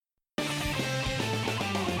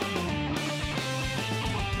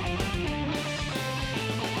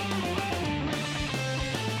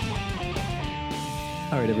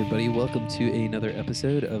All right, everybody, welcome to another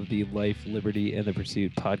episode of the Life, Liberty, and the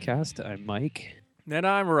Pursuit podcast. I'm Mike, And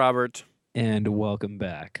I'm Robert. and welcome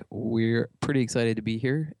back. We're pretty excited to be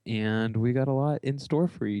here, and we got a lot in store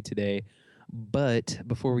for you today. But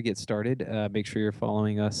before we get started, make sure you're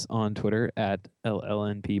following us on Twitter at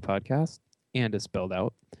LLNP Podcast, and it's spelled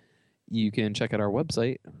out. You can check out our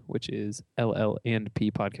website, which is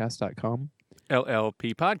llandppodcast.com.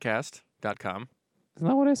 LLPpodcast.com. Isn't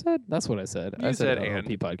that what I said? That's what I said. You I said said and.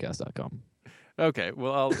 lllppodcast.com. Okay,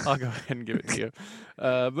 well, I'll go ahead and give it to you.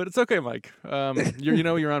 But it's okay, Mike.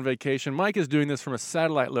 You're on vacation. Mike is doing this from a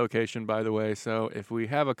satellite location, by the way, so if we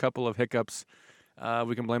have a couple of hiccups,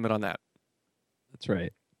 we can blame it on that. That's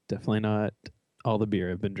right. Definitely not all the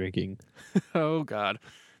beer I've been drinking. Oh, God.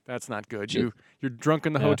 That's not good. You're drunk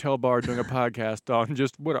in the hotel bar doing a podcast on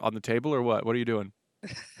on the table or what? What are you doing?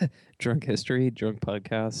 Drunk history, drunk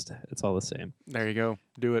podcast. It's all the same. There you go.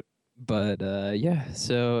 Do it. But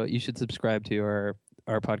so you should subscribe to our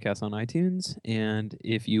podcast on iTunes. And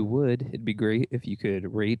if you would, it'd be great if you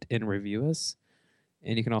could rate and review us.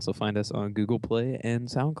 And you can also find us on Google Play and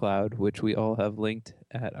SoundCloud, which we all have linked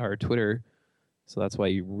at our Twitter. So that's why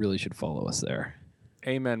you really should follow us there.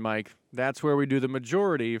 Amen, Mike. That's where we do the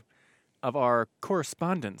majority of our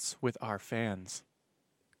correspondence with our fans.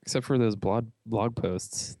 Except for those blog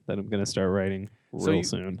posts that I'm going to start writing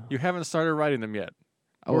soon. You haven't started writing them yet?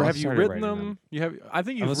 Oh, or have you written them? You have. I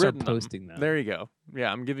think you've written posting them. There you go.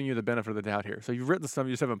 Yeah, I'm giving you the benefit of the doubt here. So you've written some,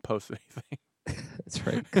 you just haven't posted anything. That's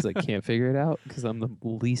right, because I can't figure it out, because I'm the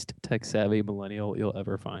least tech-savvy millennial you'll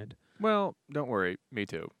ever find. Well, don't worry. Me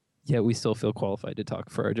too. Yet we still feel qualified to talk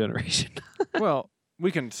for our generation. Well,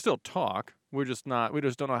 we can still talk. We just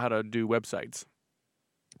don't know how to do websites.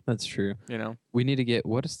 That's true. You know, we need to get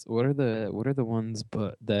what are the ones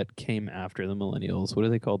that came after the millennials? What do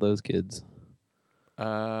they call those kids?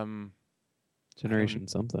 Generation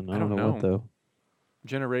something. I don't know what though.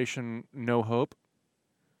 Generation No Hope.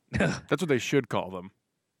 That's what they should call them.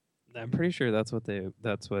 I'm pretty sure that's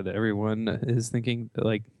what everyone is thinking.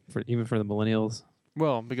 Like even for the millennials.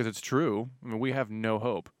 Well, because it's true. I mean, we have no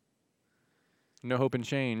hope. No hope in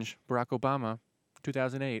change. Barack Obama,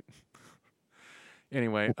 2008.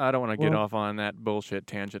 Anyway, I don't want to get off on that bullshit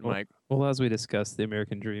tangent, Mike. Well, as we discussed, the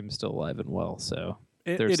American dream is still alive and well, so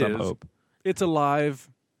there's some hope. It's alive.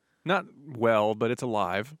 Not well, but it's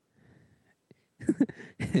alive.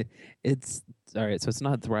 It's all right, so it's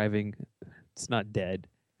not thriving. It's not dead.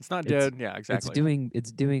 It's not dead. Yeah, exactly.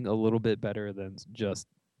 It's doing a little bit better than just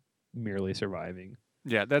merely surviving.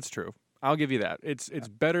 Yeah, that's true. I'll give you that. It's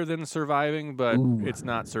better than surviving, but it's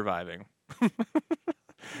not surviving.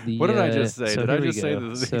 What did I just say? So did I just say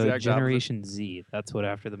the exact Generation opposite? Z, that's what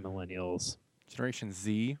after the millennials. Generation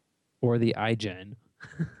Z? Or the iGen.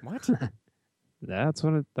 What? That's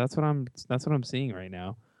what I'm seeing right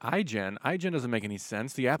now. iGen doesn't make any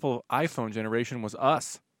sense. The Apple iPhone generation was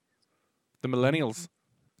us. The millennials.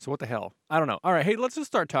 So what the hell? I don't know. All right, hey, let's just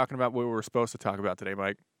start talking about what we're supposed to talk about today,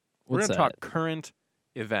 Mike. We're going to talk current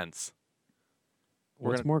events.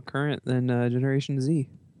 What's more current than Generation Z?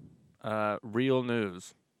 Real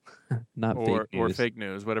news. Not fake news. Or fake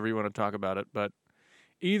news, whatever you want to talk about it. But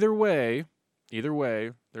either way,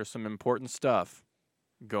 there's some important stuff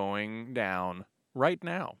going down right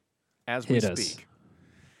now as we speak.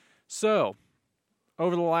 So,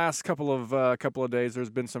 over the last couple of days, there's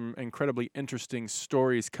been some incredibly interesting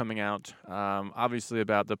stories coming out, obviously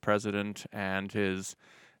about the president and his,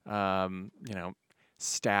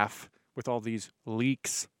 staff with all these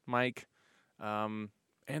leaks, Mike.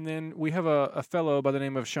 And then we have a fellow by the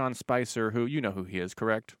name of Sean Spicer, who you know who he is,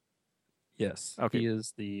 correct? Yes. Okay. He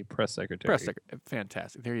is the press secretary.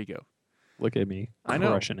 Fantastic. There you go. Look at me. I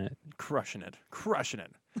know. Crushing it.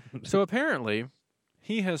 So apparently,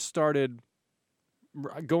 he has started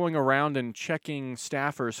going around and checking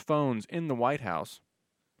staffers' phones in the White House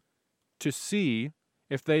to see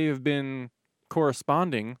if they have been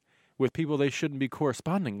corresponding with people they shouldn't be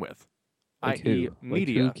corresponding with, i.e.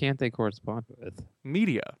 media. Who can't they correspond with?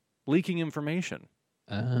 Media leaking information.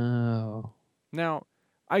 Oh. Now,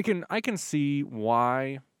 I can see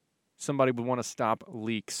why somebody would want to stop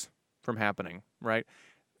leaks from happening, right?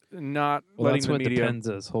 Not letting the media. That's what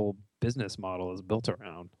Depends' whole business model is built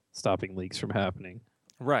around, stopping leaks from happening.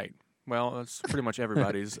 Right. Well, that's pretty much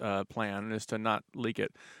everybody's plan is to not leak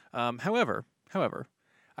it. However,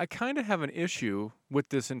 I kind of have an issue with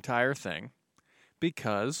this entire thing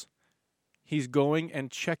because he's going and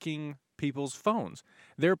checking people's phones,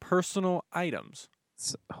 their personal items.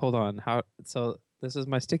 Hold on. So this is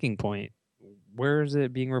my sticking point. Where is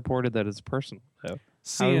it being reported that it's personal, though?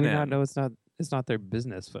 CNN. How do we not know it's not their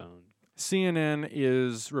business phone? CNN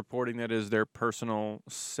is reporting that is their personal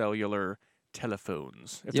cellular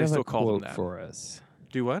telephones, if Do you they have still a call them quote that. for us?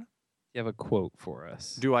 Do what? Do you have a quote for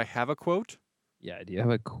us? Do I have a quote? Yeah, do you have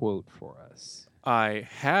a quote for us? I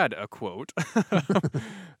had a quote.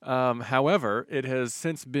 However, it has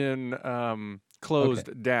since been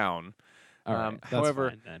closed down. All right, that's However,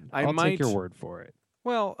 fine then. I I'll take your might. word for it.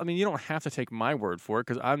 Well, I mean, you don't have to take my word for it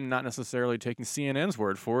because I'm not necessarily taking CNN's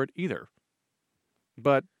word for it either.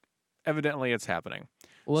 But evidently, it's happening.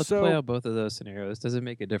 Well, let's play So out both of those scenarios. Does it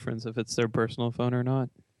make a difference if it's their personal phone or not?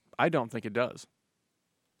 I don't think it does.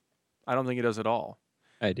 I don't think it does at all.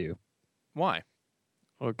 I do. Why?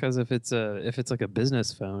 Well, because if it's like a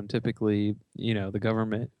business phone, typically, the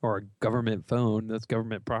government or a government phone, that's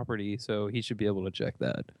government property, so he should be able to check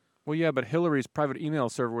that. Well, yeah, but Hillary's private email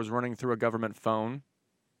server was running through a government phone.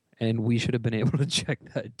 And we should have been able to check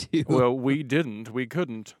that too. Well, we didn't. We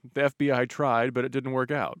couldn't. The FBI tried, but it didn't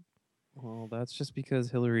work out. Well, that's just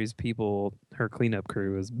because Hillary's people, her cleanup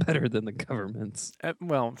crew, is better than the government's.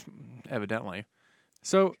 Well, evidently.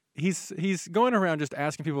 So he's going around just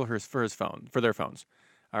asking people for their phones.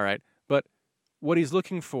 All right, but what he's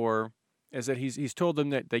looking for is that he's told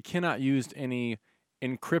them that they cannot use any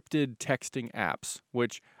encrypted texting apps,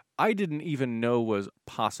 which I didn't even know was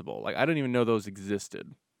possible. Like I didn't even know those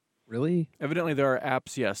existed. Really? Evidently, there are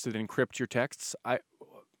apps, yes, that encrypt your texts. I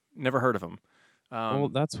never heard of them. Well,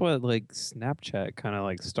 that's what like Snapchat kind of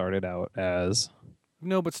like started out as.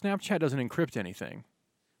 No, but Snapchat doesn't encrypt anything.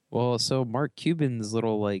 Well, so Mark Cuban's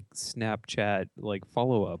little like Snapchat like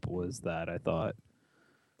follow up was that I thought.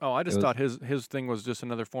 Oh, I just thought his thing was just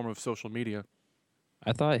another form of social media.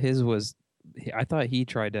 I thought his was. I thought he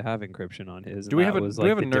tried to have encryption on his. Do we have a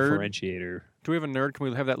nerd? differentiator? Do we have a nerd? Can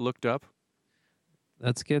we have that looked up?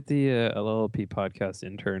 Let's get the LLP podcast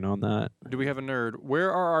intern on that. Do we have a nerd?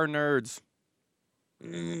 Where are our nerds?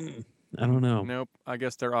 I don't know. Nope. I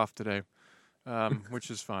guess they're off today, which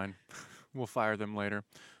is fine. We'll fire them later.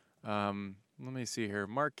 Let me see here.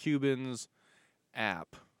 Mark Cuban's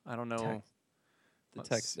app. I don't know. The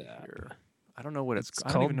text app. Here. I don't know what it's. It's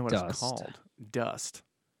I don't even know called what it's called. Dust.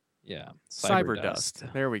 Yeah. Cyber dust.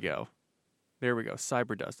 There we go.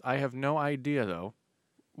 Cyber dust. I have no idea though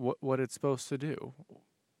what it's supposed to do.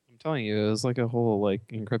 I'm telling you, it was like a whole like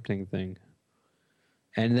encrypting thing,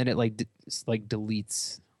 and then it like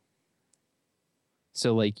deletes.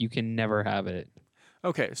 So like you can never have it.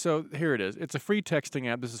 Okay, so here it is. It's a free texting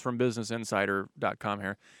app. This is from BusinessInsider.com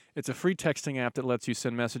here. It's a free texting app that lets you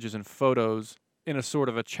send messages and photos in a sort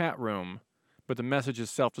of a chat room, but the messages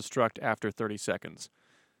self-destruct after 30 seconds.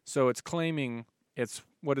 So it's claiming it's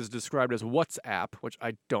what is described as WhatsApp, which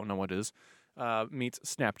I don't know what is, meets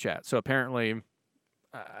Snapchat. So apparently,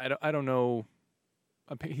 I don't know.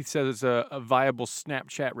 He says it's a viable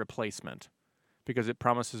Snapchat replacement because it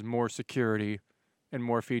promises more security and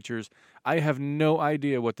more features. I have no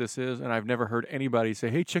idea what this is, and I've never heard anybody say,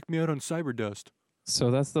 hey, check me out on Cyberdust.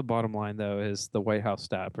 So that's the bottom line, though, is the White House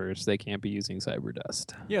staffers, they can't be using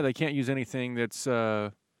Cyberdust. Yeah, they can't use anything that's,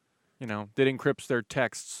 that encrypts their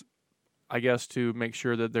texts, I guess, to make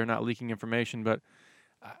sure that they're not leaking information. But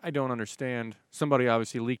I don't understand. Somebody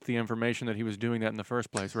obviously leaked the information that he was doing that in the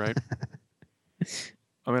first place, right?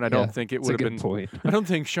 I mean, I don't think it would have been. Point. I don't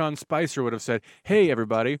think Sean Spicer would have said, hey,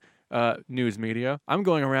 everybody, news media, I'm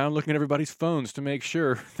going around looking at everybody's phones to make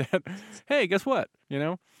sure that, hey, guess what?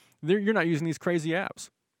 You're not using these crazy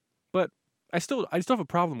apps. But I still have a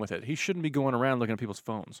problem with it. He shouldn't be going around looking at people's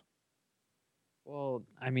phones. Well,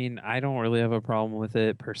 I mean, I don't really have a problem with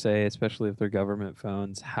it per se, especially if they're government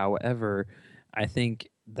phones. However, I think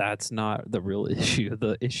that's not the real issue.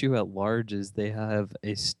 The issue at large is they have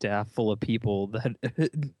a staff full of people that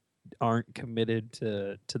aren't committed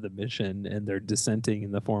to the mission, and they're dissenting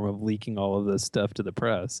in the form of leaking all of this stuff to the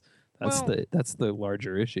press. That's the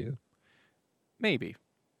larger issue. Maybe.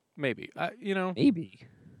 Maybe.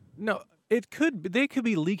 No, it could. They could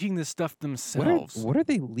be leaking this stuff themselves. What are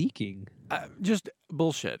they leaking? Just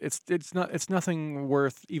bullshit. It's nothing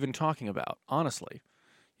worth even talking about. Honestly,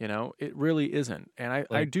 it really isn't. And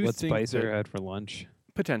I do what think Spicer had for lunch.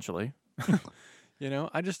 Potentially.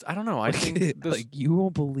 I don't know. I think this. You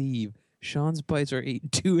won't believe Sean Spicer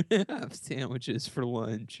ate 2.5 sandwiches for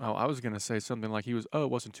lunch. Oh, I was gonna say something like it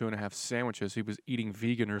wasn't 2.5 sandwiches. He was eating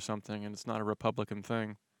vegan or something, and it's not a Republican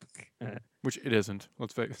thing. Which it isn't.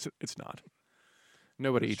 Let's face it, it's not.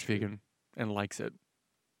 Nobody eats vegan and likes it.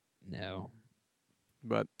 No.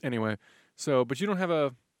 But anyway, but you don't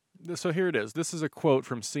have so here it is. This is a quote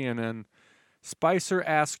from CNN. Spicer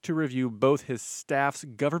asked to review both his staff's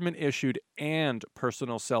government-issued and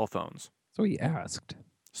personal cell phones. So he asked.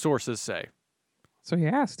 Sources say. So he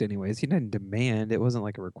asked anyways. He didn't demand. It wasn't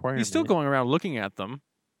like a requirement. He's still going around looking at them.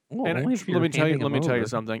 Well, And only if let you're me tell you. handing Let him me tell you over.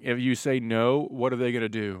 something. If you say no, what are they going to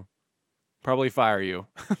do? Probably fire you.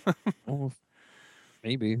 Well,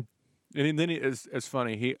 maybe. And then it's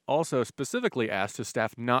funny. He also specifically asked his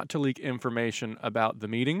staff not to leak information about the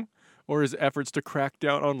meeting or his efforts to crack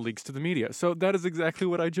down on leaks to the media. So that is exactly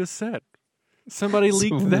what I just said. Somebody leaked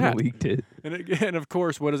Someone that. leaked it. And of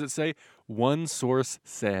course, what does it say? One source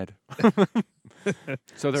said.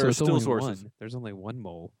 So there are it's still only sources. one. There's only one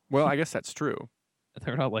mole. Well, I guess that's true.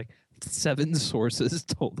 They're not like 7 sources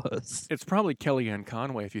told us. It's probably Kellyanne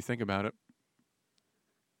Conway if you think about it.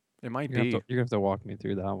 It might be. You're gonna have to walk me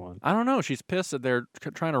through that one. I don't know. She's pissed that they're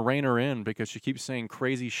trying to rein her in because she keeps saying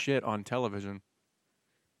crazy shit on television.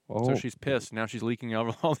 Oh, So she's pissed. Now she's leaking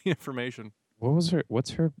out all the information.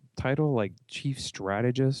 what's her title? Like chief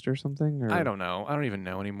strategist or something? Or I don't know. I don't even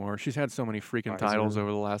know anymore. She's had so many freaking titles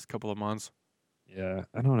over the last couple of months. Yeah,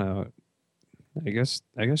 I don't know. I guess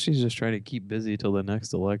she's just trying to keep busy till the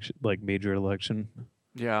next election, like major election.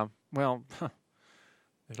 Yeah. Well,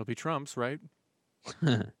 it'll be Trump's, right?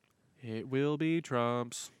 It will be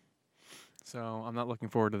Trump's. So I'm not looking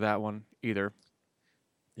forward to that one either.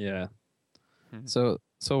 Yeah. Hmm.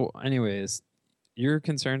 So anyways, you're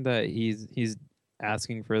concerned that he's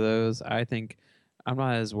asking for those. I think I'm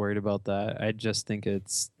not as worried about that. I just think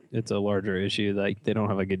it's a larger issue. Like they don't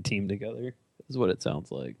have a good team together. Is what it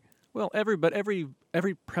sounds like. Well, every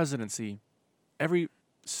presidency, every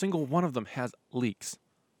single one of them has leaks.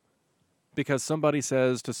 Because somebody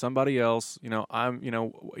says to somebody else,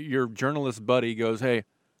 your journalist buddy goes, "Hey,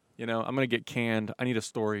 I'm going to get canned. I need a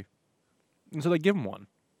story." And so they give him one.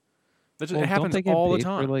 It happens all the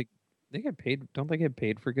time. They get paid. Don't they get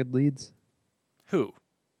paid for good leads? Who?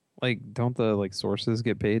 Like, don't the sources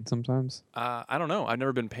get paid sometimes? I don't know. I've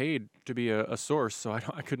never been paid to be a source, so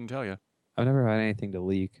I couldn't tell you. I've never had anything to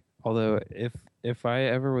leak. Although, if I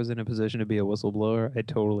ever was in a position to be a whistleblower, I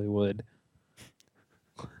totally would.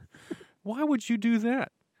 Why would you do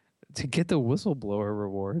that? To get the whistleblower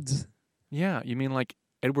rewards. Yeah, you mean like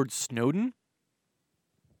Edward Snowden?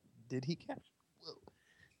 Did he catch? Whoa.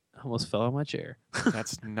 I almost fell out my chair.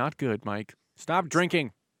 That's not good, Mike. Stop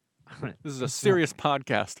drinking. This is a serious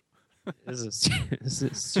podcast. This is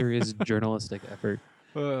a serious journalistic effort.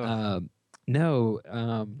 No.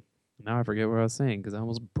 Now I forget what I was saying because I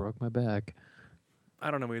almost broke my back.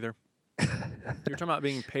 I don't know either. You're talking about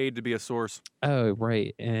being paid to be a source. Oh,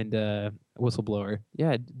 right. And whistleblower.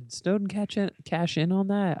 Yeah, did Snowden cash in on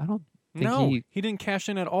that? I don't think he didn't cash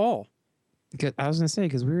in at all. I was gonna say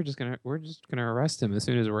because we're just gonna arrest him as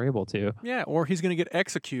soon as we're able to. Yeah, or he's gonna get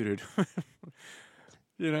executed.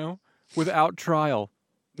 Without trial.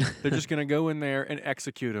 They're just gonna go in there and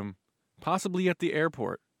execute him, possibly at the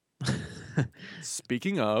airport.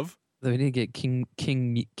 Speaking of, they need to get Kim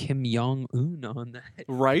Jong Un on that.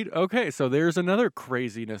 Right? Okay, so there's another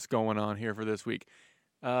craziness going on here for this week.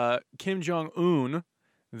 Kim Jong Un,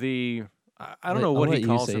 I don't know what he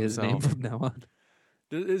calls himself. His name from now on.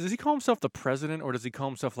 Does he call himself the president, or does he call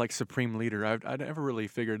himself like supreme leader? I never really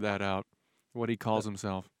figured that out. What he calls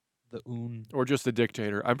himself, the Un, or just the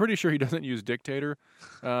dictator. I'm pretty sure he doesn't use dictator,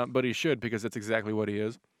 but he should because that's exactly what he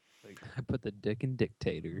is. I put the dick in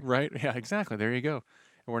dictator. Right? Yeah, exactly. There you go.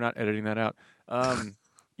 And we're not editing that out.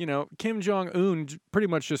 Kim Jong Un pretty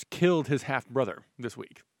much just killed his half brother this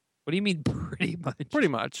week. What do you mean, pretty much? Pretty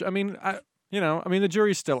much. I mean, the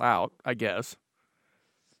jury's still out, I guess.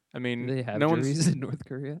 I mean, do they have juries in North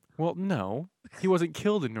Korea? Well, no. He wasn't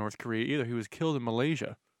killed in North Korea either. He was killed in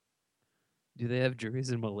Malaysia. Do they have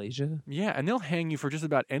juries in Malaysia? Yeah, and they'll hang you for just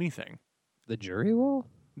about anything. The jury will?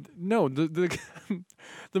 No, the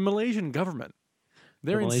Malaysian government.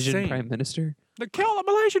 They're the Malaysian insane. Prime Minister? They kill the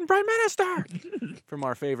Malaysian Prime Minister! From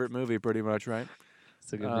our favorite movie, pretty much, right?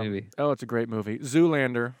 It's a good movie. Oh, it's a great movie.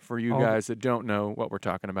 Zoolander, for you guys that don't know what we're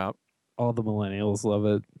talking about. All the millennials love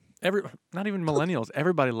it. Not even millennials.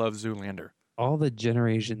 Everybody loves Zoolander. All the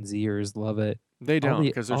Generation Zers love it. They don't,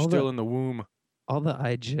 because they're still in the womb. All the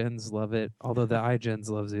iGens love it. Although the iGens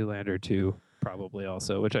love Zoolander too, probably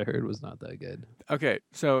also, which I heard was not that good. Okay,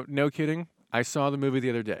 so no kidding. I saw the movie the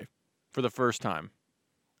other day for the first time.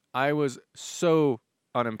 I was so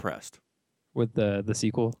unimpressed. With the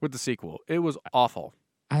sequel? With the sequel. It was awful.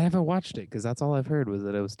 I haven't watched it because that's all I've heard was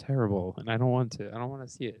that it was terrible, and I don't want to. I don't want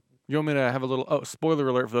to see it. You want me to have a little spoiler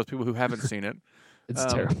alert for those people who haven't seen it? It's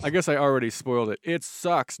terrible. I guess I already spoiled it. It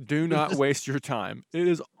sucks. Do not waste your time. It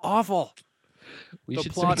is awful. The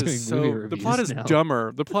plot is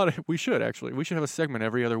dumber. The plot we should have a segment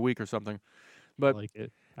every other week or something. But I like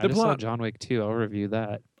it. I just saw John Wick 2. I'll review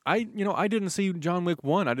that. I didn't see John Wick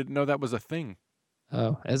 1. I didn't know that was a thing.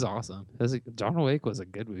 Oh, that's awesome. John Wick was a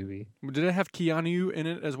good movie. Did it have Keanu in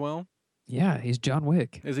it as well? Yeah, he's John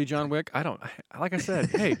Wick. Is he John Wick? I don't. Like I said,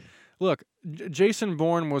 hey, look, Jason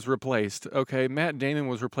Bourne was replaced. Okay, Matt Damon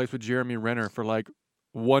was replaced with Jeremy Renner for like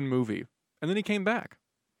one movie, and then he came back.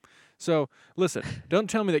 So listen, don't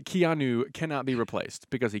tell me that Keanu cannot be replaced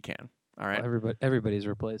because he can. All right, Well, everybody's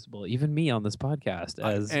replaceable, even me on this podcast.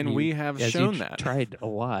 and we have shown that. Tried a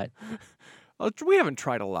lot. We haven't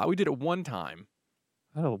tried a lot. We did it one time.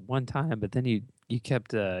 Oh, one time, but then you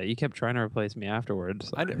kept trying to replace me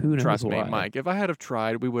afterwards. I didn't. Who knows Trust me, why? Mike. If I had have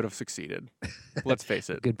tried, we would have succeeded. Let's face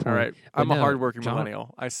it. Good point. All right, But I'm a no, hardworking John-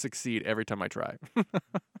 millennial. I succeed every time I try.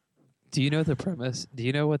 Do you know the premise? Do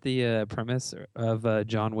you know what the premise of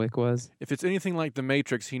John Wick was? If it's anything like The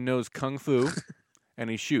Matrix, he knows kung fu, and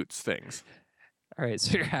he shoots things. All right,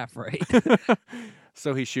 so you're half right.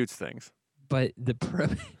 So he shoots things. But the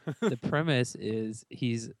premise is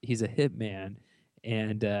he's a hitman,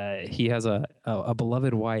 and he has a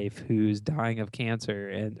beloved wife who's dying of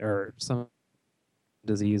cancer or some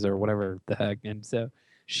disease or whatever the heck, and so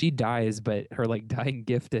she dies, but her like dying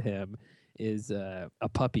gift to him is a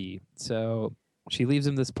puppy. So she leaves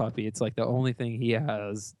him this puppy. It's like the only thing he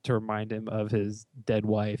has to remind him of his dead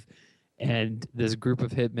wife. And this group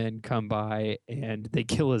of hitmen come by and they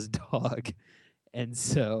kill his dog. And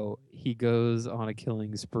so he goes on a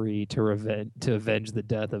killing spree to avenge the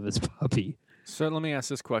death of his puppy. So let me ask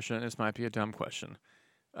this question. This might be a dumb question.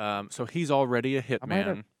 So he's already a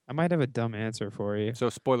hitman. I might have a dumb answer for you. So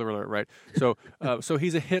spoiler alert, right? So so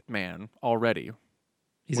he's a hitman already.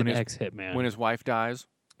 He's an ex-hitman. When his wife dies,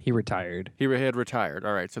 he retired. he had retired.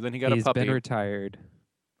 All right. So then he got a puppy. He's been retired.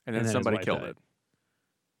 And then somebody killed it.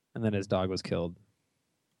 And then his dog was killed.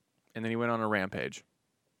 And then he went on a rampage.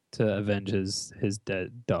 To avenge his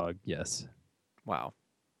dead dog, yes. Wow.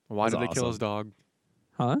 Why did they kill his dog?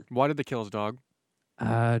 Huh? Why did they kill his dog?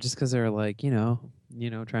 Just because they're like,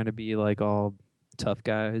 trying to be like all tough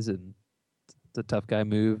guys, and the tough guy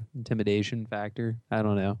move, intimidation factor. I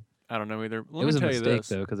don't know. I don't know either. It was a mistake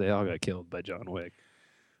though, because they all got killed by John Wick.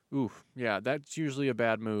 Oof. Yeah, that's usually a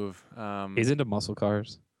bad move. He's into muscle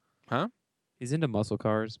cars. Huh? He's into muscle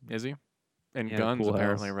cars. Is he? And Yeah, guns, cool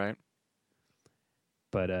apparently, house. right?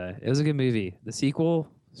 But it was a good movie. The sequel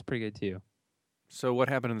was pretty good too. So what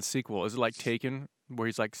happened in the sequel? Is it like Taken, where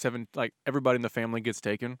he's like everybody in the family gets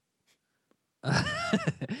taken?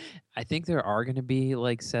 I think there are going to be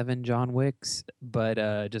like 7 John Wicks, but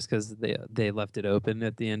just because they left it open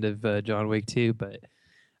at the end of John Wick 2. But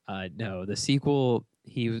no, the sequel,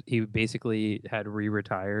 he basically had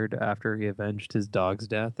re-retired after he avenged his dog's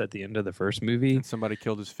death at the end of the first movie. And somebody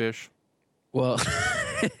killed his fish. Well,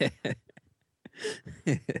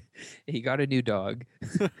 he got a new dog.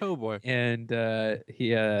 Oh boy! And he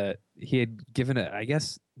had given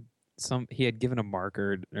he had given a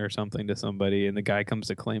marker or something to somebody, and the guy comes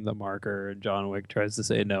to claim the marker, and John Wick tries to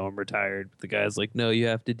say, no, I'm retired. But the guy's like, no, you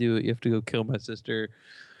have to do it. You have to go kill my sister.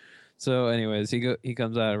 So anyways, he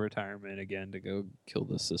comes out of retirement again to go kill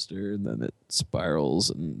the sister, and then it spirals.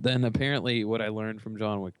 And then apparently what I learned from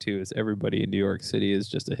John Wick 2 is everybody in New York City is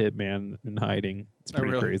just a hitman in hiding. It's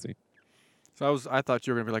pretty crazy. So I thought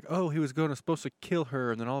you were going to be like, oh, he was supposed to kill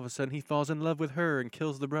her, and then all of a sudden he falls in love with her and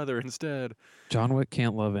kills the brother instead. John Wick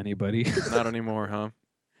can't love anybody. Not anymore, huh?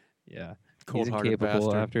 Yeah. Cold-hearted He's incapable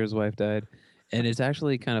bastard. after his wife died. And it's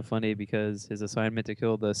actually kind of funny because his assignment to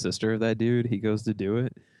kill the sister of that dude, he goes to do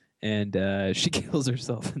it, and she kills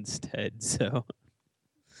herself instead. So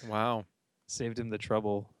wow. Saved him the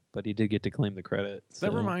trouble, but he did get to claim the credit.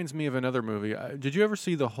 That reminds me of another movie. Did you ever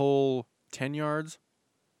see The Whole 10 Yards?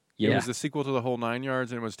 Yeah. It was the sequel to The Whole 9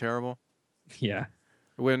 Yards, and it was terrible. Yeah.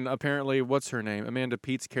 When apparently, what's her name? Amanda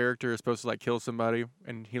Pete's character is supposed to like kill somebody,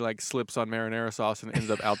 and he like slips on marinara sauce and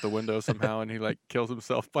ends up out the window somehow, and he like kills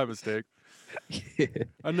himself by mistake.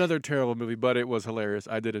 Another terrible movie, but it was hilarious.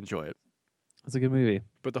 I did enjoy it. It's a good movie.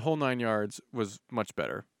 But The Whole 9 Yards was much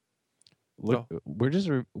better. Look, we're just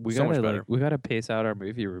we so much gotta better. We gotta pace out our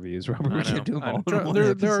movie reviews. Robert, we can't do them all in one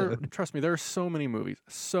episode. Trust me, there are so many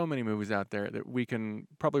movies out there that we can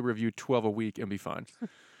probably review 12 a week and be fine.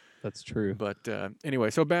 That's true. But anyway,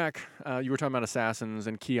 so back, you were talking about assassins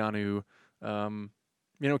and Keanu.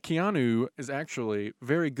 Keanu is actually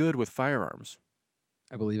very good with firearms.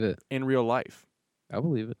 I believe it. In real life. I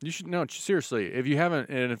believe it. You should know, seriously, if you haven't,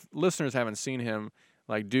 and if listeners haven't seen him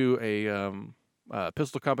like do a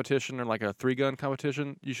pistol competition or like a 3-gun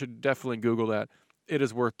competition, you should definitely Google that. It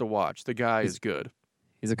is worth the watch. The guy is good.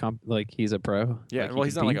 He's he's a pro. Yeah, like well,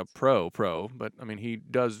 he's not like a pro, but I mean, he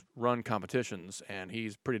does run competitions, and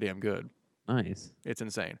he's pretty damn good. Nice. It's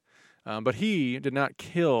insane. But he did not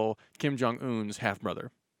kill Kim Jong-un's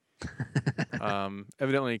half-brother.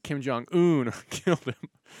 Evidently, Kim Jong-un killed him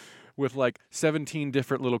with like 17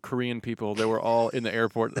 different little Korean people that were all in the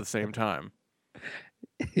airport at the same time.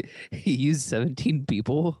 He used 17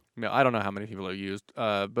 people. Now, I don't know how many people are used,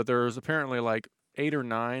 but there's apparently like 8 or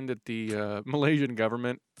 9 that the Malaysian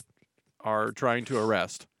government are trying to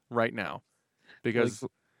arrest right now Like, because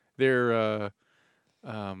they're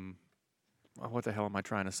what the hell am I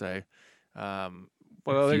trying to say?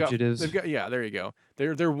 Well, fugitives. they've got yeah, there you go.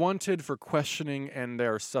 They're wanted for questioning and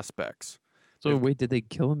they're suspects. So wait, did they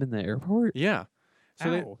kill him in the airport? Yeah. So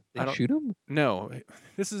Ow, I they don't shoot him? no.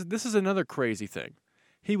 This is another crazy thing.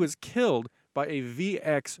 He was killed by a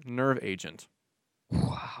VX nerve agent.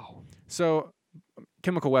 Wow. So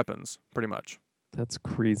chemical weapons, pretty much. That's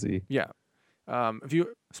crazy. Yeah. If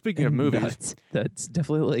you speaking of And movies, that's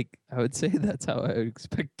definitely like I would say that's how I would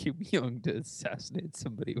expect Kim Jong to assassinate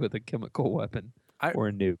somebody with a chemical weapon or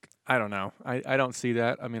a nuke. I don't know. I don't see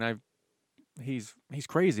that. I mean, he's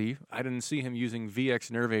crazy. I didn't see him using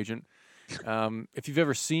VX nerve agent. If you've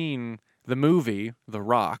ever seen the movie The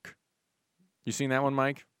Rock, you seen that one,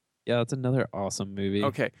 Mike? Yeah, that's another awesome movie.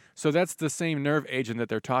 Okay, so that's the same nerve agent that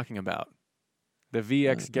they're talking about. The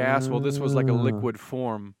VX gas. Well, this was like a liquid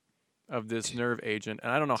form of this nerve agent,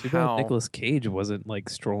 and I don't know Too how. bad Nicolas Cage wasn't like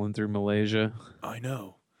strolling through Malaysia. I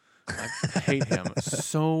know. I hate him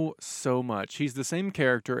so much. He's the same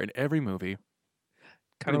character in every movie.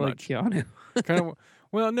 Kind of like Keanu. Kind of.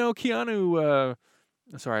 Well, no, Keanu.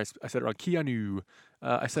 Sorry, I said it wrong. Keanu.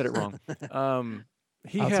 I said it wrong.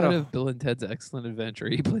 He Outside had of Bill and Ted's Excellent Adventure,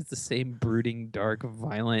 he plays the same brooding, dark,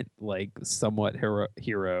 violent, like somewhat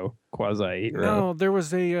hero, quasi hero. No, there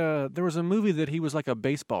was a movie that he was like a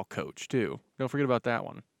baseball coach too. Don't forget about that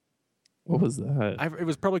one. What was that? It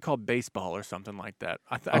was probably called Baseball or something like that.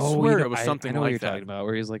 I swear it was something I know like what you're that. talking about,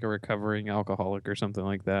 where he's like a recovering alcoholic or something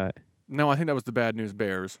like that. No, I think that was the Bad News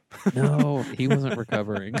Bears. No, he wasn't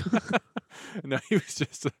recovering. No, he was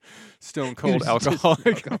just a stone cold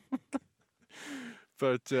alcoholic.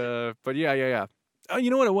 But yeah. Oh, you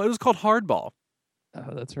know what? It was called Hardball.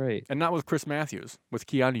 Oh, that's right. And not with Chris Matthews, with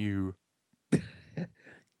Keanu.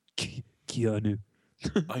 Keanu.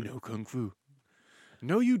 I know Kung Fu.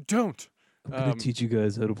 No, you don't. I'm going to teach you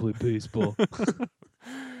guys how to play baseball.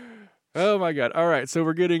 Oh, my God. All right, so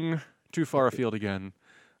we're getting too far afield again.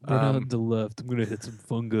 Run out to the left. I'm going to hit some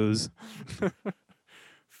fungos.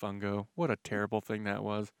 Fungo. What a terrible thing that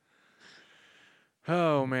was.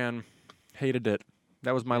 Oh, man. Hated it.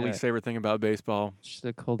 That was my least favorite thing about baseball. Should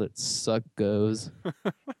have called it Suck Goes.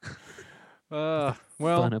 Well,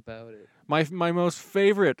 fun about it. My most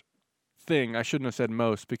favorite thing, I shouldn't have said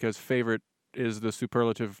most because favorite is the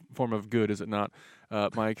superlative form of good, is it not?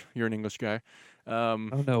 Mike, you're an English guy. Oh,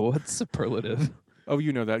 no. What's superlative? Oh,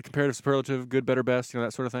 you know that. Comparative, superlative, good, better, best,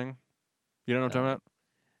 that sort of thing? You know what I'm talking about?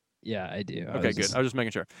 Yeah, I do. Okay, good. I was just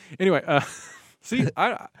making sure. Anyway, see,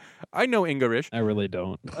 I know English. I really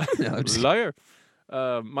don't. No, Liar.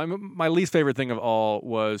 My least favorite thing of all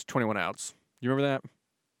was 21 Outs. You remember that?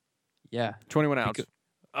 Yeah. 21 Outs.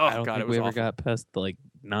 I don't God, think it was we ever awful. got past like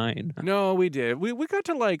 9. No, we did. We got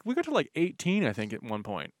to like 18, I think, at one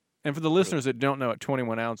point. And for the listeners that don't know what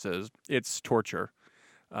 21 Outs is, it's torture.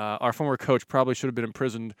 Our former coach probably should have been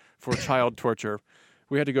imprisoned for child torture.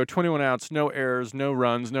 We had to go 21 outs, no errors, no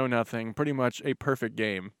runs, no nothing. Pretty much a perfect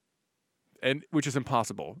game, and which is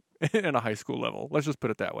impossible at a high school level. Let's just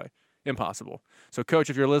put it that way. Impossible. So, Coach,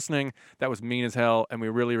 if you're listening, that was mean as hell, and we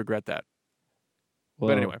really regret that. Well,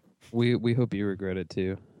 but anyway. We hope you regret it,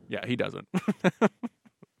 too. Yeah, he doesn't.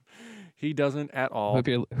 He doesn't at all. Hope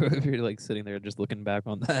you're like sitting there just looking back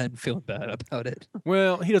on that and feeling bad about it.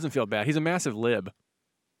 Well, he doesn't feel bad. He's a massive lib.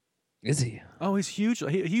 Is he? Oh, he's huge.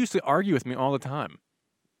 He used to argue with me all the time.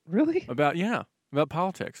 Really? About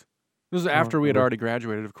politics. This was after we had already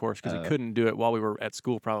graduated, of course, because he couldn't do it while we were at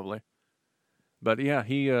school, probably. But yeah,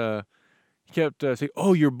 he kept saying,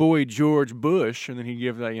 "Oh, your boy George Bush," and then he'd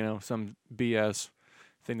give that, some BS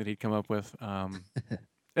thing that he'd come up with.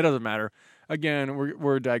 It doesn't matter. Again,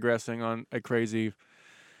 we're digressing on a crazy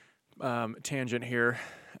tangent here.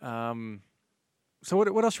 So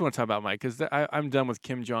what else you want to talk about, Mike? Because I'm done with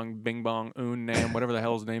Kim Jong Bing Bong Un Nam, whatever the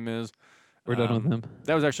hell his name is. We're done with him.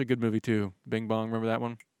 That was actually a good movie too. Bing Bong, remember that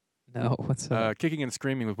one? No, what's that? Kicking and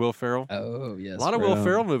Screaming with Will Ferrell. Oh yes, a lot of Will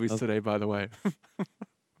Ferrell movies today, by the way.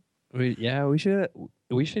 We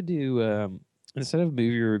should do instead of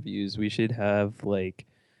movie reviews, we should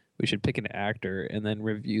pick an actor and then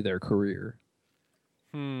review their career.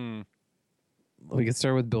 We could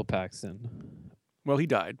start with Bill Paxton. Well, he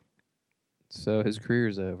died. So his career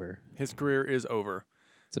is over. His career is over.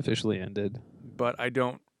 It's officially ended. But I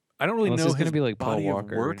don't really know he's his gonna be like body Paul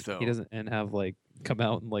Walker, of work though. He doesn't and have like come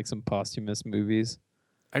out in like some posthumous movies.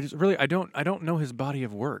 I don't know his body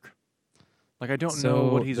of work. Like, I don't know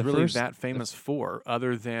what So he's the really first, that famous for,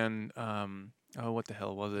 other than oh, what the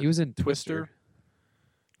hell was he it? was in Twister.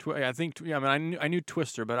 Twister. I think. Yeah, I mean, I knew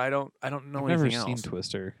Twister, but I don't I've know never anything seen else.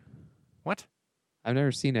 Twister. What? I've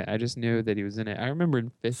never seen it. I just knew that he was in it. I remember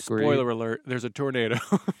in fifth grade. Spoiler alert: there's a tornado.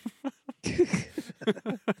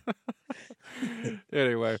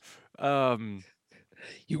 Anyway, um,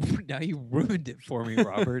 You now you ruined it for me,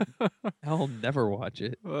 Robert. I'll never watch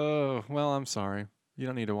it. oh well, I'm sorry. You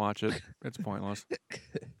don't need to watch it. It's pointless.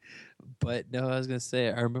 But no, I was gonna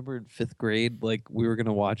say I remember in fifth grade, like we were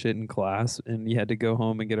gonna watch it in class, and you had to go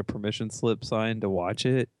home and get a permission slip signed to watch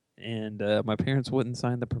it. And my parents wouldn't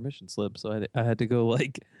sign the permission slip, so I had to go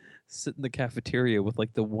like sit in the cafeteria with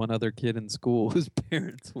like the one other kid in school whose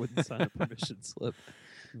parents wouldn't sign a permission slip.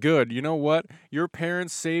 Good. You know what? Your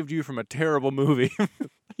parents saved you from a terrible movie.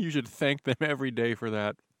 You should thank them every day for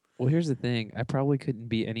that. Well, here's the thing: I probably couldn't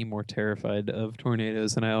be any more terrified of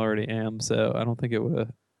tornadoes than I already am, so I don't think it would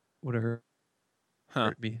have Huh.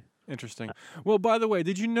 hurt me. Interesting. Well, by the way,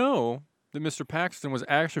 did you know that Mr. Paxton was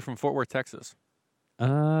actually from Fort Worth, Texas?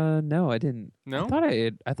 No, I didn't. No?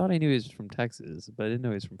 I thought I knew he was from Texas, but I didn't know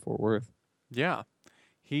he was from Fort Worth. Yeah.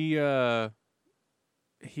 He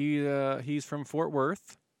he's from Fort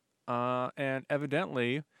Worth. And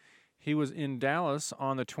evidently he was in Dallas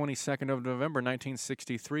on the 22nd of November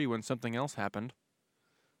 1963 when something else happened.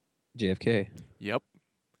 JFK. Yep.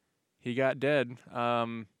 He got dead.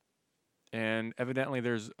 And evidently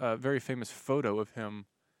there's a very famous photo of him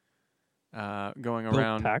going Bill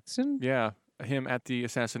around. Paxton? Yeah, him at the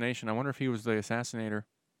assassination. I wonder if he was the assassinator.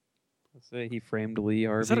 Let's say he framed Lee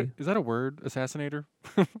Harvey. Is that a word, assassinator?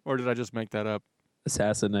 Or did I just make that up?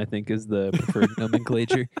 Assassin, I think, is the preferred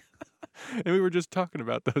nomenclature. And we were just talking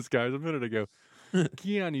about those guys a minute ago.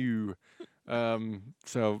 Keanu.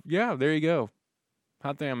 So, yeah, there you go.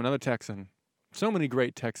 Hot damn, another Texan. So many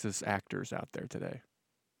great Texas actors out there today.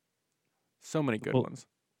 So many good ones.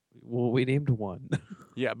 Well, we named one.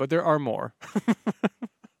 Yeah, but there are more.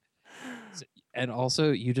 And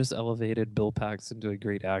also, you just elevated Bill Paxton to a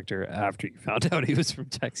great actor after you found out he was from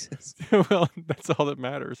Texas. Well, that's all that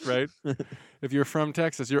matters, right? If you're from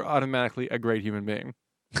Texas, you're automatically a great human being.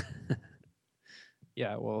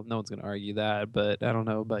 Yeah, well, no one's going to argue that, but I don't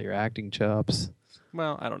know about your acting chops.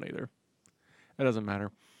 Well, I don't either. It doesn't matter.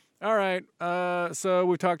 All right. So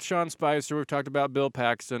we've talked Sean Spicer. We've talked about Bill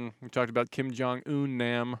Paxton. We've talked about Kim Jong-un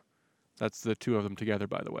Nam. That's the two of them together,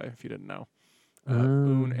 by the way, if you didn't know.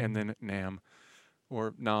 Un and then Nam.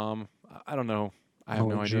 Or Nam. I don't know. I have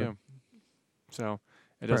no idea. So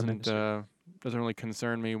it doesn't really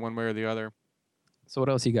concern me one way or the other. So what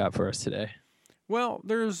else you got for us today? Well,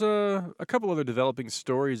 there's a couple other developing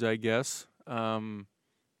stories, I guess,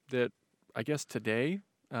 that I guess today,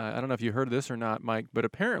 I don't know if you heard this or not, Mike, but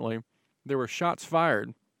apparently there were shots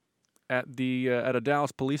fired at a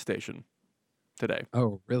Dallas police station today.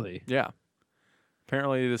 Oh, really? Yeah.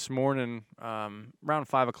 Apparently this morning, around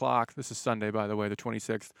 5 o'clock, this is Sunday, by the way, the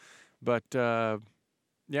 26th, but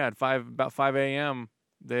yeah, at about 5 a.m.,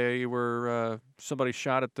 they were somebody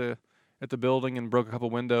shot at the building and broke a couple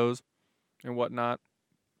windows and whatnot,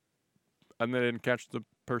 and they didn't catch the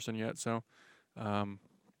person yet. So I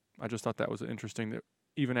just thought that was interesting that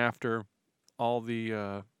even after all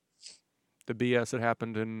the BS that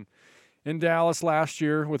happened in Dallas last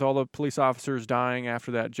year with all the police officers dying after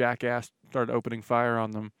that jackass started opening fire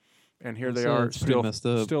on them, and here they are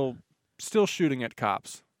still shooting at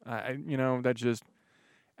cops. That just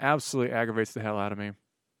absolutely aggravates the hell out of me.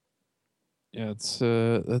 Yeah,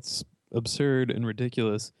 that's absurd and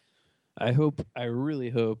ridiculous. I really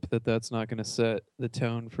hope that that's not going to set the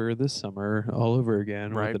tone for this summer all over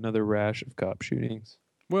again with another rash of cop shootings.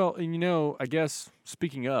 Well, and I guess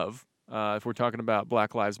speaking of, if we're talking about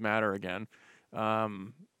Black Lives Matter again, are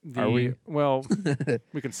we? Well,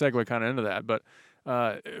 we can segue kind of into that, but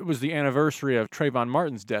it was the anniversary of Trayvon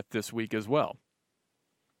Martin's death this week as well.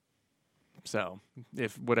 So,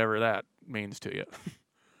 if whatever that means to you.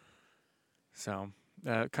 So,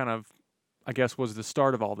 kind of, I guess, was the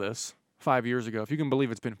start of all this 5 years ago. If you can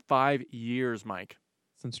believe it's been 5 years, Mike.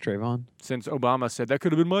 Since Trayvon? Since Obama said, that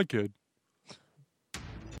could have been my kid.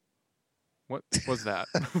 What was that?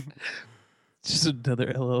 Just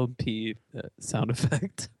another LLP sound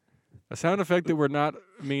effect. A sound effect that we're not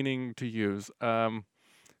meaning to use.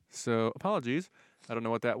 So, apologies. I don't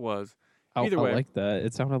know what that was. Either way. I like that.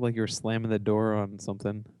 It sounded like you were slamming the door on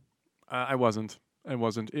something. I wasn't. It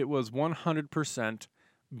was 100%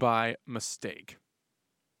 by mistake.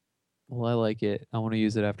 Well, I like it. I want to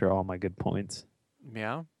use it after all my good points.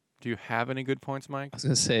 Yeah? Do you have any good points, Mike? I was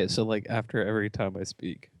gonna say it. So like after every time I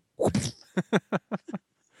speak.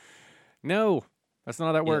 No, that's not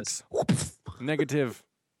how that Yes. works. Negative.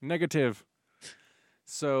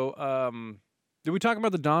 So, did we talk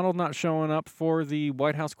about the Donald not showing up for the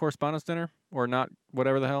White House Correspondents' Dinner? Or not,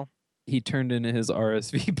 whatever the hell? He turned in his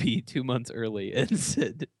RSVP 2 months early and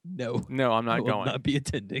said, "No, No, I'm I not will going. not be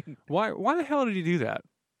attending." Why the hell did he do that?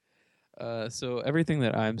 So everything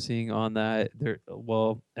that I'm seeing on that,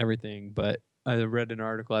 everything, but I read an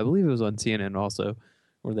article, I believe it was on CNN also,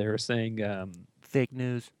 where they were saying Fake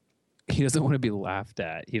news. he doesn't want to be laughed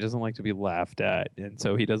at. He doesn't like to be laughed at, and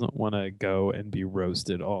so he doesn't want to go and be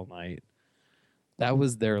roasted all night.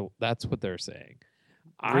 That's what they're saying.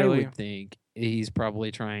 I Really? would think he's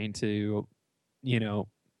probably trying to, you know,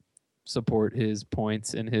 support his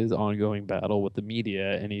points in his ongoing battle with the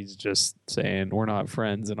media, and he's just saying we're not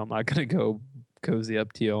friends, and I'm not going to go cozy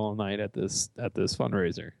up to you all night at this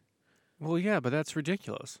fundraiser. Well, yeah, but that's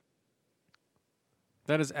ridiculous.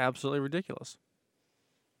 That is absolutely ridiculous.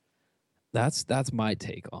 That's my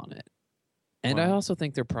take on it. And I Wow. also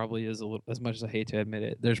think there probably is a little, as much as I hate to admit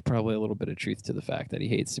it, there's probably a little bit of truth to the fact that he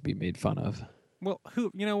hates to be made fun of. Well,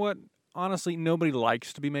 you know what? Honestly, nobody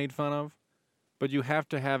likes to be made fun of, but you have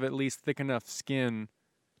to have at least thick enough skin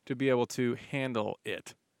to be able to handle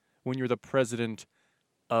it when you're the president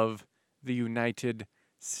of the United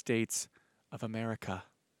States of America.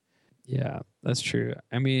 Yeah, that's true.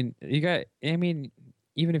 I mean,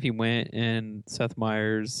 even if he went and Seth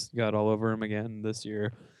Meyers got all over him again this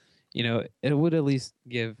year, it would at least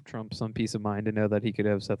give Trump some peace of mind to know that he could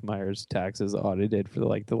have Seth Meyers' taxes audited for the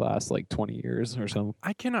last 20 years or so.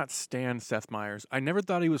 I cannot stand Seth Meyers. I never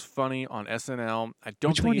thought he was funny on SNL. I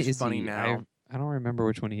don't Which think one he's is funny he? now. I don't remember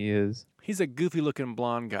which one he is. He's a goofy-looking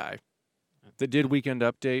blonde guy that did Weekend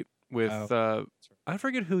Update with, I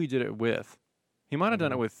forget who he did it with. He might have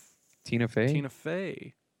done it with Tina Fey? Tina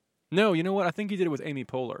Fey. No, you know what? I think he did it with Amy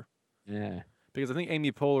Poehler. Yeah. Because I think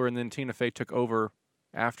Amy Poehler and then Tina Fey took over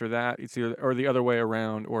after that. It's either or the other way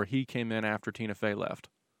around, or he came in after Tina Fey left.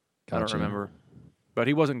 Gotcha. I don't remember. But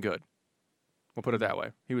he wasn't good. We'll put it that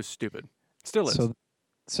way. He was stupid. Still is.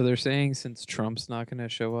 So they're saying since Trump's not going to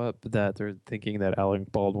show up, that they're thinking that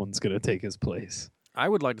Alec Baldwin's going to take his place. I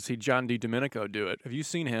would like to see John D. Domenico do it. Have you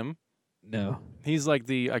seen him? No. He's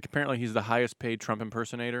apparently he's the highest paid Trump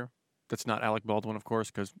impersonator. That's not Alec Baldwin, of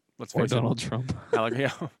course, because let's face it. Or Donald Trump.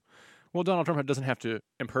 Yeah. Well, Donald Trump doesn't have to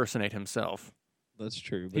impersonate himself. That's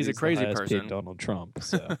true. But He's a crazy person. Paid Donald Trump.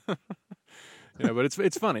 So. Yeah, but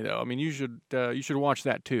it's funny though. I mean, you should watch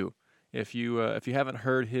that too. If you haven't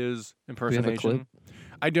heard his impersonation,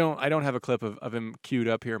 I don't have a clip of him queued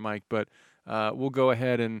up here, Mike. But we'll go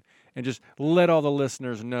ahead and just let all the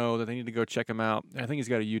listeners know that they need to go check him out. I think he's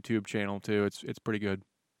got a YouTube channel too. It's pretty good.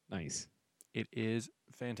 Nice. It is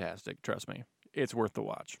fantastic. Trust me, it's worth the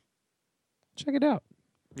watch. Check it out.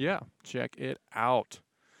 Yeah, check it out.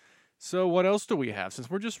 So what else do we have? Since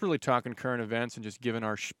we're just really talking current events and just giving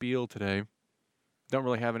our spiel today, don't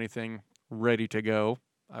really have anything ready to go,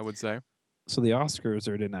 I would say. So the Oscars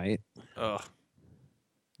are tonight. Ugh.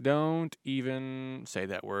 Don't even say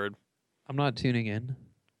that word. I'm not tuning in.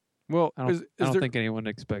 Well, I don't think anyone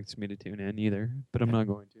expects me to tune in either, but I'm not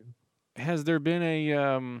going to. Has there been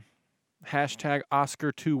a hashtag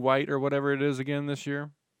Oscar2White or whatever it is again this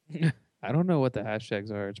year? I don't know what the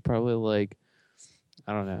hashtags are. It's probably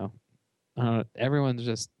I don't know. Everyone's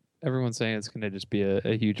saying it's going to just be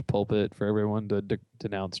a huge pulpit for everyone to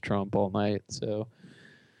denounce Trump all night. So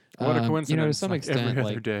what a coincidence! To some extent, every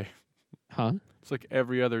other day. Huh? It's like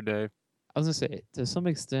every other day. I was gonna say, to some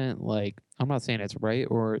extent, I'm not saying it's right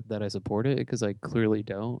or that I support it, because I clearly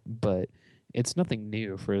don't, but it's nothing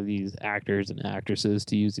new for these actors and actresses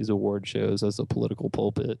to use these award shows as a political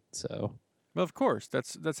pulpit. So, well, of course,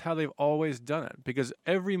 that's how they've always done it. Because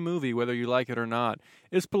every movie, whether you like it or not,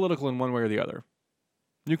 is political in one way or the other.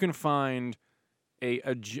 You can find I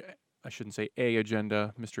shouldn't say a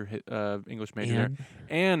agenda, Mr. English major there.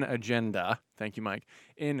 An agenda, thank you, Mike,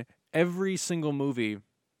 in every single movie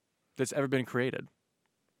that's ever been created.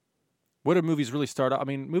 What did movies really start out? I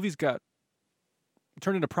mean, movies got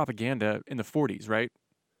turned into propaganda in the 40s, right?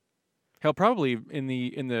 Hell, probably in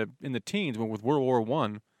the teens, with World War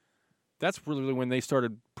I. That's really when they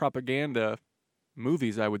started propaganda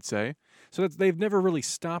movies, I would say. So they've never really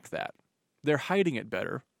stopped that. They're hiding it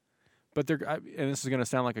better. But and this is going to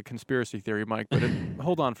sound like a conspiracy theory, Mike, but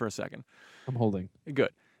hold on for a second. I'm holding.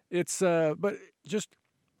 Good. It's but just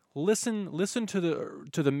listen to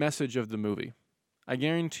the message of the movie. I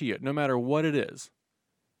guarantee you, no matter what it is,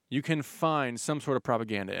 you can find some sort of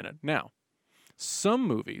propaganda in it. Now, some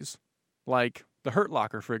movies, like The Hurt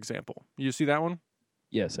Locker, for example, you see that one?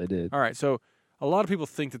 Yes, I did. All right, so a lot of people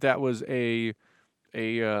think that was a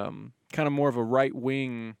kind of more of a right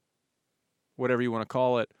wing, whatever you want to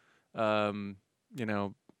call it. Um, you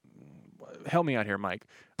know, help me out here, Mike.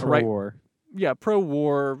 A right, Pro-war. yeah, pro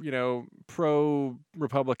war, pro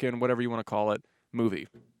Republican, whatever you want to call it, movie.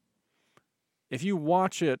 If you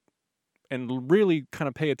watch it and really kind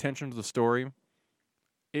of pay attention to the story,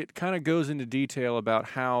 it kind of goes into detail about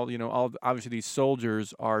how, obviously these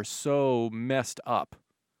soldiers are so messed up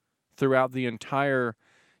throughout the entire,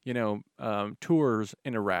 tours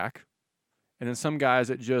in Iraq. And then some guys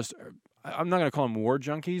that just, I'm not going to call them war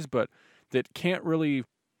junkies, but that can't really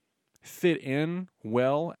fit in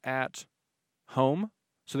well at home.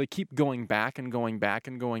 So they keep going back and going back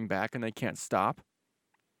and going back, and they can't stop.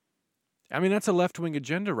 I mean, that's a left-wing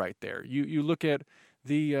agenda right there. You look at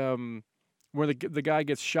the where the guy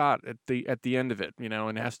gets shot at the end of it,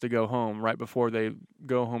 and has to go home right before they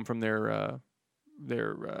go home from their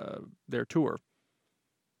tour,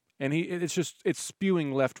 and it's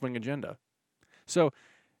spewing left-wing agenda. So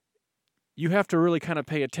you have to really kind of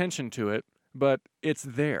pay attention to it, but it's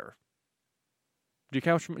there. Do you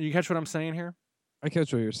catch what I'm saying here? I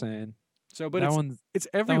catch what you're saying. So, but That one's it's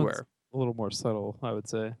that one's everywhere. a little more subtle, I would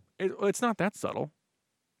say. It's not that subtle,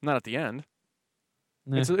 not at the end.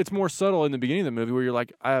 Eh. It's more subtle in the beginning of the movie where you're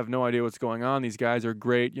like, I have no idea what's going on. These guys are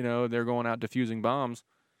great, they're going out defusing bombs.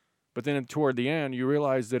 But then toward the end, you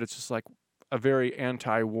realize that it's just like a very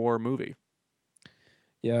anti-war movie.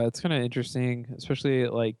 Yeah, it's kind of interesting, especially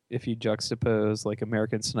like if you juxtapose like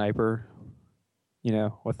American Sniper,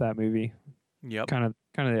 with that movie. Yep. Kind of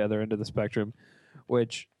the other end of the spectrum,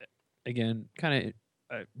 which again, kind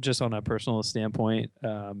of just on a personal standpoint,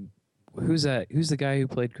 who's that? Who's the guy who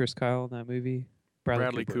played Chris Kyle in that movie?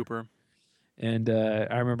 Bradley Cooper. And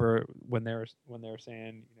I remember when they were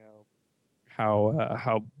saying,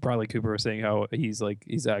 how Bradley Cooper was saying how he's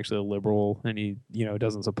actually a liberal and he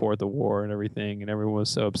doesn't support the war and everything, and everyone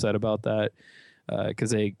was so upset about that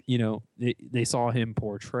because they saw him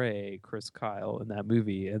portray Chris Kyle in that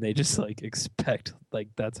movie and they just like expect like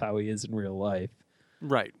that's how he is in real life.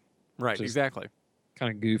 Right, exactly.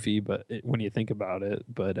 Kind of goofy, but when you think about it,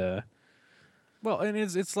 but well, and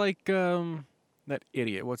it's like that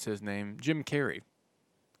idiot. What's his name? Jim Carrey,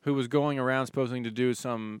 who was going around supposing to do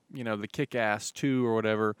some, the Kick-Ass 2 or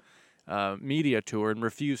whatever media tour and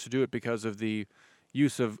refused to do it because of the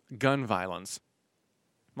use of gun violence.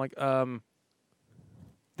 I'm like,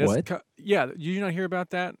 what? Yeah, did you not hear about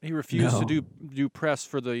that? He refused No. to do press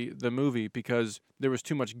for the movie because there was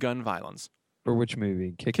too much gun violence. For which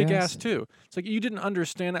movie? Kick-Ass 2. It's like you didn't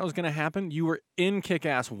understand that was going to happen. You were in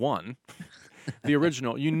Kick-Ass 1, the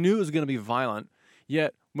original. You knew it was going to be violent.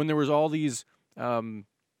 Yet when there was all these,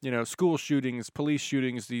 school shootings, police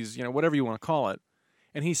shootings, these, whatever you want to call it,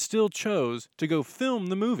 and he still chose to go film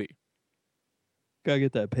the movie. Gotta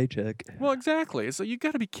get that paycheck. Well, exactly. So you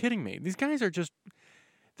got to be kidding me. These guys are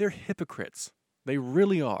they're hypocrites. They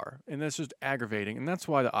really are. And that's just aggravating. And that's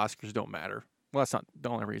why the Oscars don't matter. Well, that's not the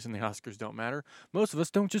only reason the Oscars don't matter. Most of us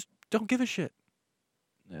don't give a shit.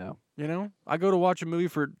 Yeah. I go to watch a movie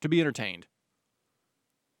to be entertained.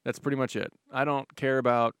 That's pretty much it. I don't care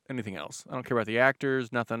about anything else. I don't care about the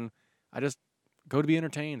actors, nothing. I just go to be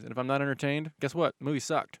entertained. And if I'm not entertained, guess what? The movie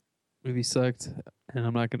sucked. Movie sucked, and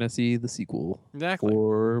I'm not going to see the sequel. Exactly.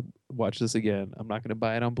 Or watch this again. I'm not going to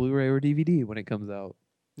buy it on Blu-ray or DVD when it comes out.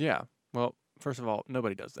 Yeah. Well, first of all,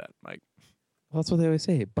 nobody does that, Mike. Well, that's what they always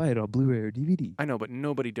say. Buy it on Blu-ray or DVD. I know, but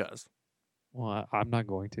nobody does. Well, I'm not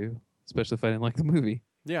going to, especially if I didn't like the movie.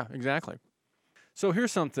 Yeah, exactly. So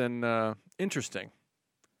here's something interesting.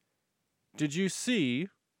 Did you see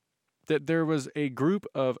that there was a group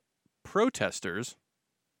of protesters,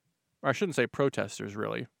 or I shouldn't say protesters,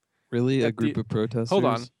 really. Really? A group of protesters? Hold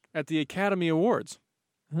on. At the Academy Awards.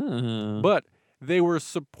 But they were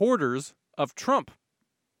supporters of Trump.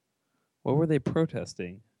 What were they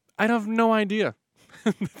protesting? I have no idea.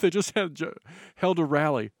 They just held a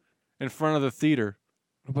rally in front of the theater.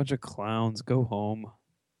 A bunch of clowns. Go home.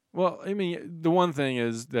 Well, I mean, the one thing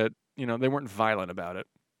is that, they weren't violent about it.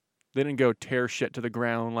 They didn't go tear shit to the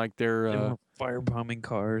ground like they're... They weren't firebombing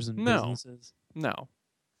cars and businesses. No,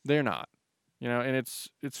 they're not. And it's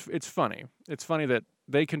funny. It's funny that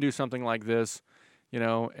they can do something like this,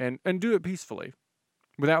 and do it peacefully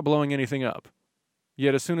without blowing anything up.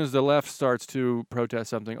 Yet as soon as the left starts to protest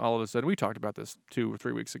something, all of a sudden, we talked about this 2 or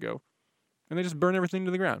 3 weeks ago, and they just burn everything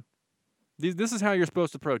to the ground. This is how you're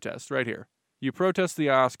supposed to protest right here. You protest the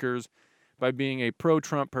Oscars by being a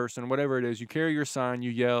pro-Trump person, whatever it is. You carry your sign, you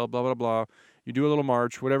yell, blah, blah, blah. You do a little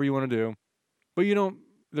march, whatever you want to do. But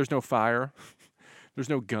there's no fire. There's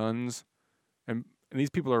no guns. And And these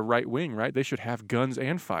people are right-wing, right? They should have guns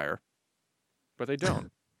and fire. But they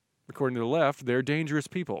don't. According to the left, they're dangerous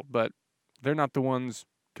people, but they're not the ones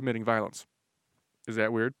committing violence. Is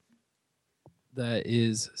that weird? That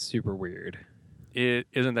is super weird. It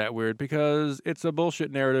isn't that weird because it's a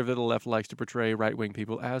bullshit narrative that the left likes to portray right-wing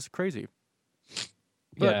people as crazy.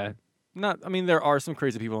 But there are some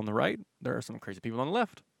crazy people on the right. There are some crazy people on the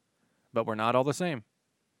left. But we're not all the same.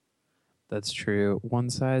 That's true. One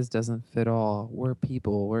size doesn't fit all. We're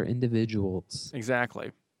people. We're individuals.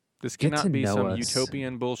 Exactly. This cannot be some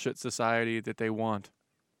utopian bullshit society that they want.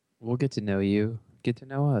 We'll get to know you. Get to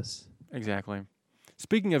know us. Exactly.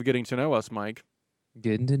 Speaking of getting to know us, Mike.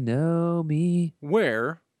 Getting to know me.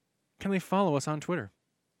 Where can they follow us on Twitter?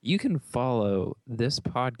 You can follow this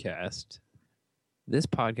podcast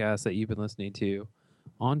that you've been listening to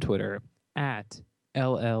on Twitter at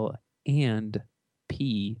LL and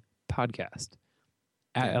P podcast.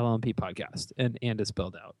 At LLP podcast. And is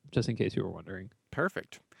spelled out, just in case you were wondering.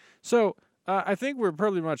 Perfect. So I think we're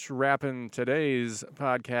pretty much wrapping today's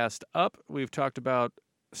podcast up. We've talked about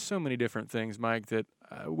so many different things, Mike, that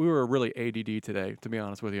we were really ADD today, to be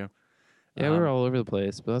honest with you. Yeah, we were all over the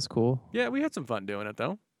place, but that's cool. Yeah, we had some fun doing it,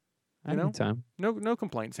 though. I had a good time. No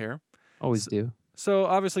complaints here. Always do. So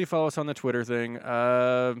obviously follow us on the Twitter thing.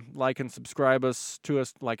 Like and subscribe to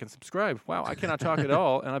us. Like and subscribe. Wow, I cannot talk at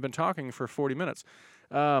all, and I've been talking for 40 minutes.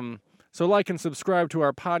 So like and subscribe to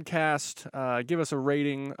our podcast. Give us a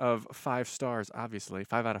rating of 5 stars, obviously.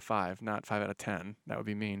 5 out of 5, not 5 out of 10. That would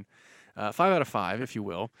be mean. 5 out of 5, if you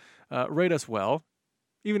will. Rate us well.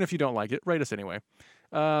 Even if you don't like it, rate us anyway.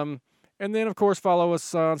 And then, of course, follow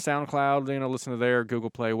us on SoundCloud. Listen to there, Google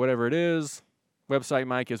Play, whatever it is. Website,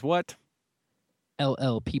 Mike, is what?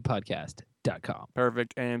 LLPpodcast.com.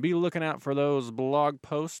 Perfect. And be looking out for those blog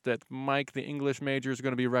posts that Mike, the English major, is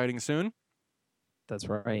going to be writing soon. That's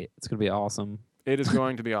right. It's going to be awesome. It is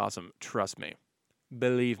going to be awesome. Trust me.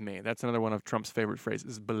 Believe me. That's another one of Trump's favorite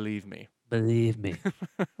phrases. Believe me. Believe me.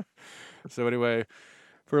 So anyway,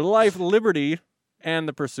 for Life, Liberty, and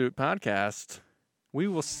the Pursuit podcast, we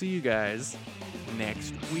will see you guys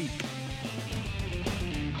next week.